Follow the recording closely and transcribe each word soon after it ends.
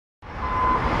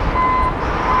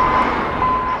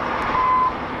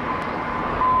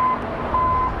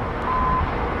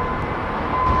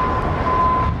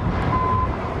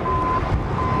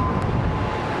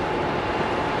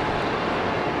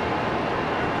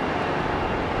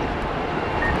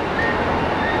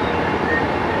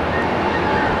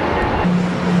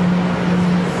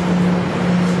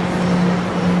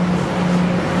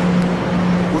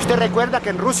recuerda que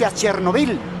en Rusia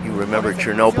Chernobyl. You remember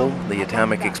Chernobyl, the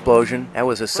atomic explosion? That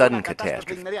was a sudden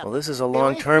catastrophe. Well, this is a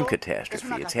long-term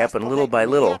catastrophe. It's happened little by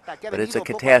little, but it's a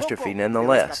catastrophe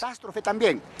nonetheless.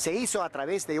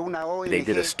 They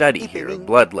did a study here of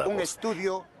blood levels. Un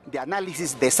estudio de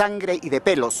análisis de sangre y de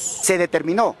pelos. Se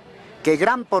determinó que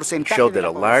gran porcentaje showed that a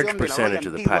large percentage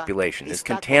of the population is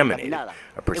contaminated,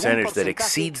 a percentage that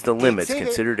exceeds the limits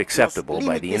considered acceptable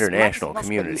by the international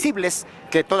community.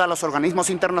 Que todos los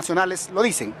organismos internacionales lo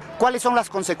dicen. ¿Cuáles son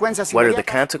las consecuencias? What are the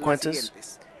consequences?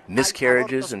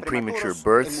 Miscarriages and premature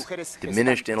births,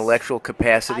 diminished intellectual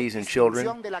capacities in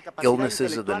children,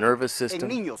 illnesses of the nervous system,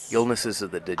 illnesses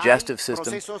of the digestive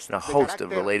system, and a host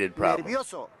of related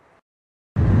problems.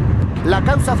 La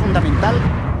causa fundamental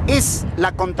es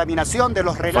la contaminación de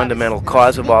los relaves. Fundamental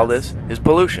cause of all this is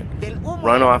pollution.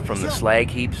 Runoff from the slag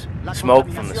heaps, smoke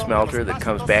from the smelter that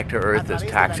comes back to earth as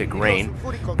toxic rain,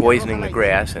 poisoning the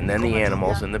grass and then the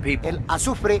animals and the people. El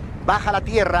azufre baja a la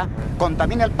tierra,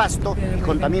 contamina el pasto y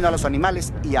contamina a los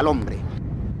animales y al hombre.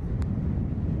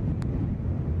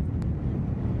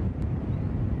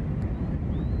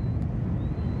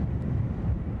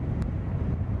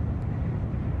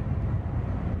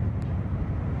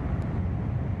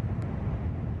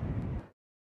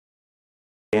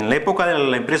 En la época de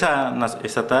la empresa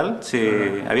estatal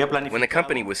se había planificado. When the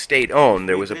company was state-owned,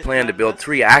 there was a plan to build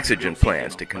 3 oxygen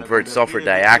plants to convert sulfur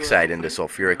dioxide into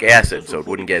sulfuric acid so it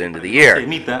wouldn't get into the air.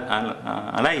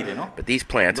 But these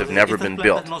plants have never been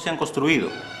built. No se han construido.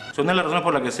 Son de las razones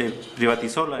por las que se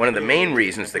privatizó la. One of the main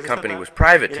reasons the company was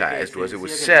privatized was it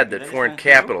was said that foreign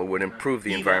capital would improve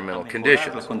the environmental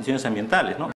conditions. Las condiciones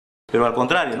ambientales, ¿no? Pero al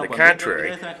contrario, to the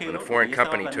contrary, when a foreign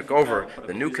company took over,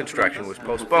 the new construction was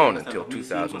postponed until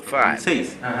 2005.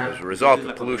 As a result,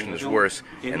 the pollution is worse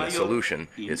and the solution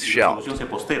is shelved.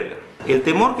 El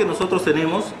temor que nosotros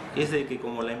tenemos es de que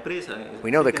como la empresa.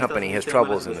 We know the company has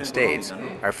troubles in the States.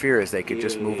 Our fear is they could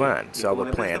just move on, sell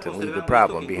the plant, and leave the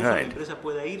problem behind. La empresa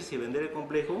pueda irse y vender el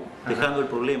complejo, dejando el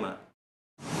problema.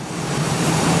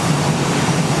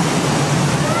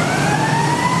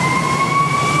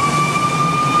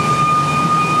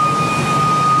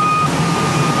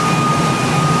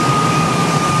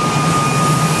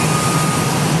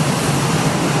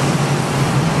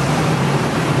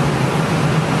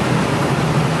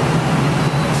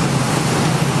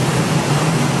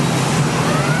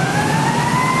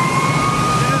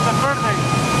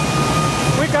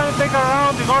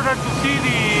 Around in order to see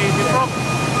the process.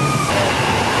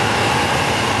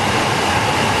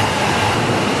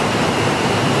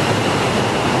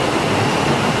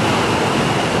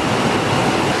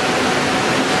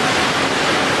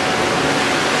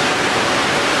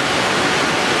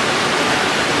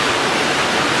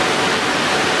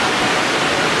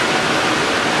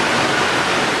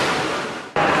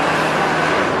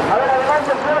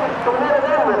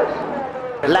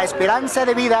 La esperanza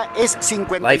de vida es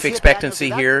 57 Life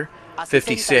expectancy here,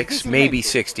 56, maybe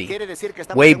 60,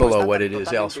 way below what it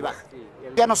is elsewhere.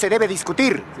 Ya no se debe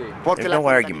discutir. There's no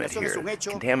argument here.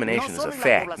 Contamination is a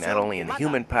fact, not only in the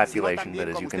human population, but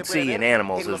as you can see, in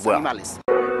animals as well.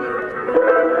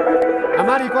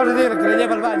 Amari, corre, dile que le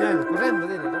lleva al baño, corriendo,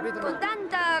 dile. Con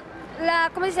tanta,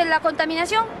 ¿cómo dice? La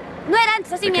contaminación. No era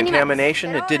antes así, The mi animal.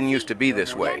 contamination, it didn't used to be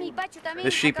this way.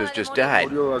 This sheep has just died.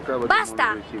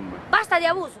 Basta, basta de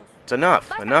abusos. It's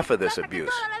enough of this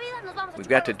abuse. We've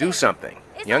got to do something,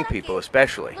 young people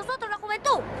especially. Nosotros, la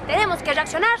juventud, tenemos que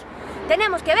reaccionar,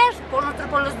 tenemos que ver por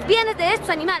los bienes de estos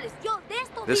animales.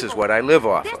 This is what I live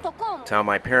off of. It's how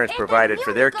my parents provided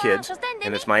for their kids,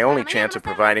 and it's my only chance of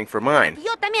providing for mine.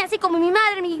 Yo también, así como mi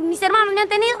madre, mis hermanos me han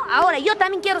tenido, ahora yo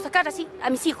también quiero sacar así a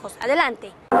mis hijos.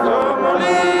 Adelante. Somos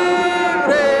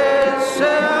libres,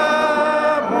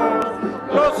 seamos,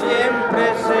 lo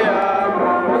siempre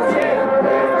seamos,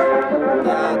 siempre.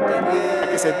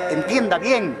 Que se entienda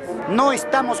bien, no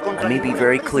estamos contra. Let me be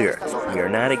very clear. We are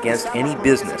not against any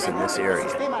business in this area.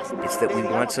 It's that we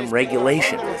want some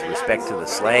regulation with respect to the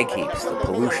slag heaps, the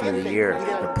pollution of the air,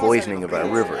 the poisoning of our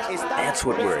rivers. That's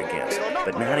what we're against,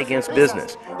 but not against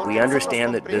business. We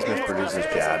understand that business produces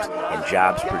jobs, and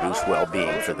jobs produce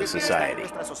well-being for the society.